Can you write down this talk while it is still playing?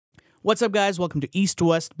What's up, guys? Welcome to East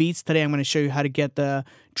West Beats. Today I'm going to show you how to get the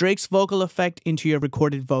Drake's vocal effect into your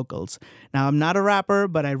recorded vocals. Now, I'm not a rapper,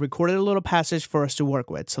 but I recorded a little passage for us to work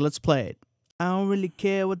with, so let's play it. I don't really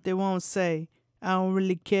care what they won't say. I don't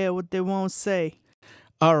really care what they won't say.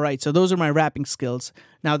 Alright, so those are my rapping skills.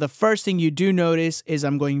 Now, the first thing you do notice is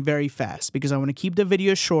I'm going very fast because I want to keep the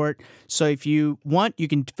video short. So if you want, you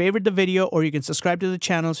can favorite the video or you can subscribe to the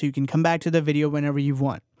channel so you can come back to the video whenever you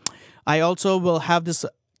want. I also will have this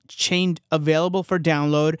chain available for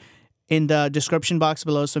download in the description box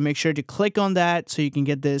below, so make sure to click on that so you can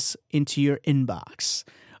get this into your inbox.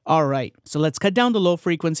 Alright, so let's cut down the low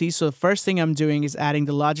frequency. So the first thing I'm doing is adding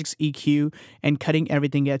the Logic's EQ and cutting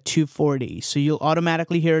everything at 240. So you'll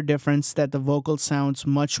automatically hear a difference that the vocal sounds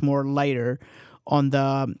much more lighter on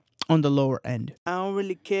the lower end. I don't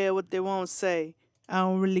really care what they won't say. I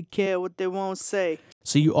don't really care what they won't say.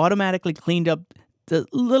 So you automatically cleaned up the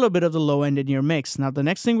little bit of the low end in your mix. Now the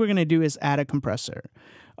next thing we're going to do is add a compressor.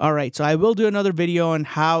 Alright, so I will do another video on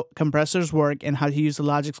how compressors work and how to use the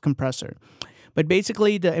Logic's compressor. But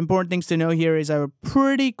basically, the important things to know here is I have a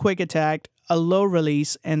pretty quick attack, a low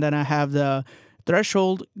release, and then I have the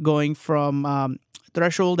threshold going from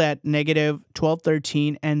threshold at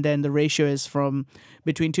 -1213, and then the ratio is from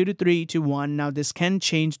between 2 to 3 to 1. Now, this can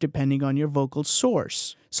change depending on your vocal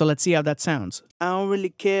source. So let's see how that sounds. I don't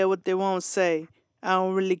really care what they won't say. I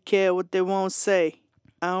don't really care what they won't say.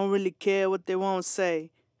 I don't really care what they won't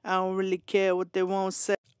say. I don't really care what they won't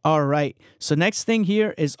say. Alright, so next thing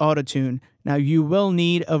here is autotune. Now you will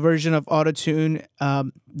need a version of autotune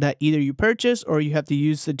that either you purchase or you have to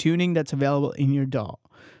use the tuning that's available in your DAW.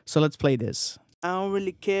 So let's play this. I don't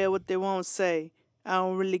really care what they won't say. I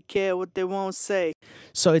don't really care what they won't say.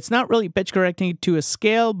 So it's not really pitch correcting to a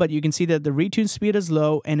scale, but you can see that the retune speed is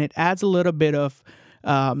low and it adds a little bit of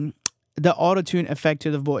the autotune effect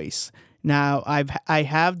to the voice. Now, I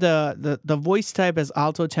have the voice type as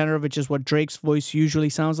alto tenor, which is what Drake's voice usually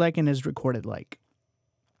sounds like and is recorded like.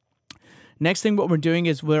 Next thing what we're doing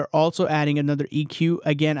is we're also adding another EQ.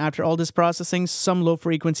 Again, after all this processing, some low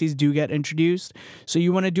frequencies do get introduced. So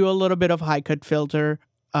you want to do a little bit of high cut filter,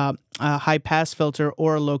 a high pass filter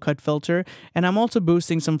or a low cut filter. And I'm also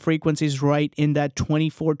boosting some frequencies right in that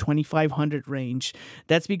 24-2500 range.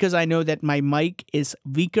 That's because I know that my mic is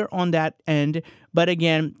weaker on that end. But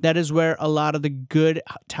again, that is where a lot of the good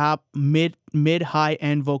top mid high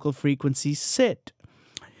end vocal frequencies sit.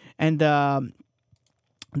 And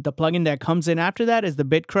the plugin that comes in after that is the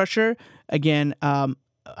Bit Crusher. Again,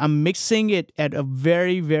 I'm mixing it at a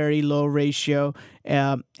very, very low ratio,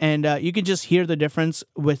 and you can just hear the difference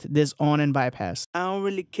with this on and bypass. I don't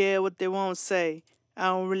really care what they won't say. I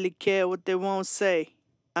don't really care what they won't say.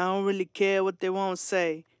 I don't really care what they won't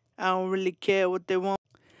say. I don't really care what they won't.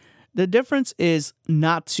 The difference is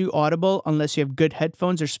not too audible unless you have good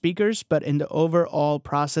headphones or speakers, but in the overall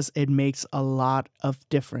process, it makes a lot of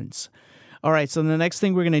difference. Alright, so the next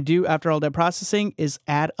thing we're going to do after all that processing is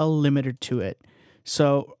add a limiter to it.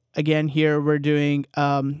 So again, here we're doing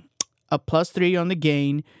a +3 on the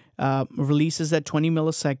gain, releases at 20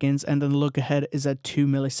 milliseconds, and then the look ahead is at 2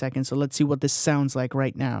 milliseconds. So let's see what this sounds like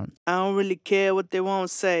right now. I don't really care what they won't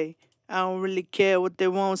say. I don't really care what they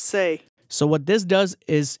won't say. So what this does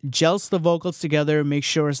is gels the vocals together, make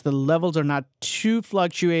sure the levels are not too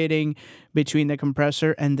fluctuating between the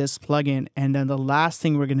compressor and this plugin. And then the last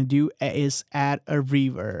thing we're going to do is add a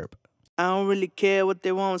reverb. I don't really care what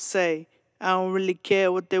they won't say. I don't really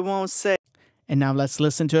care what they won't say. And now let's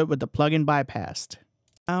listen to it with the plugin bypassed.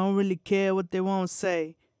 I don't really care what they won't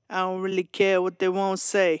say. I don't really care what they won't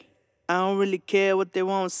say. I don't really care what they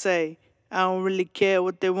won't say. I don't really care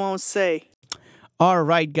what they won't say.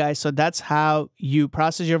 Alright, guys, so that's how you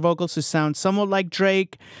process your vocals to sound somewhat like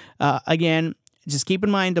Drake. Again, just keep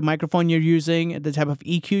in mind the microphone you're using, the type of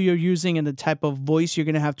EQ you're using, and the type of voice you're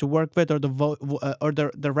going to have to work with, or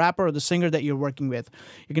the rapper or the singer that you're working with.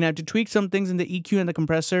 You're going to have to tweak some things in the EQ and the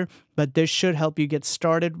compressor, but this should help you get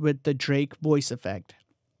started with the Drake voice effect.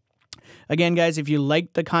 Again, guys, if you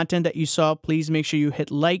liked the content that you saw, please make sure you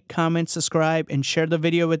hit like, comment, subscribe, and share the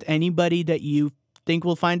video with anybody that you think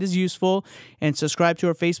will find this useful, and subscribe to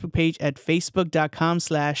our Facebook page at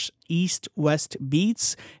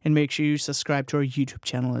facebook.com/eastwestbeats, and make sure you subscribe to our YouTube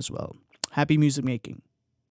channel as well. Happy music making.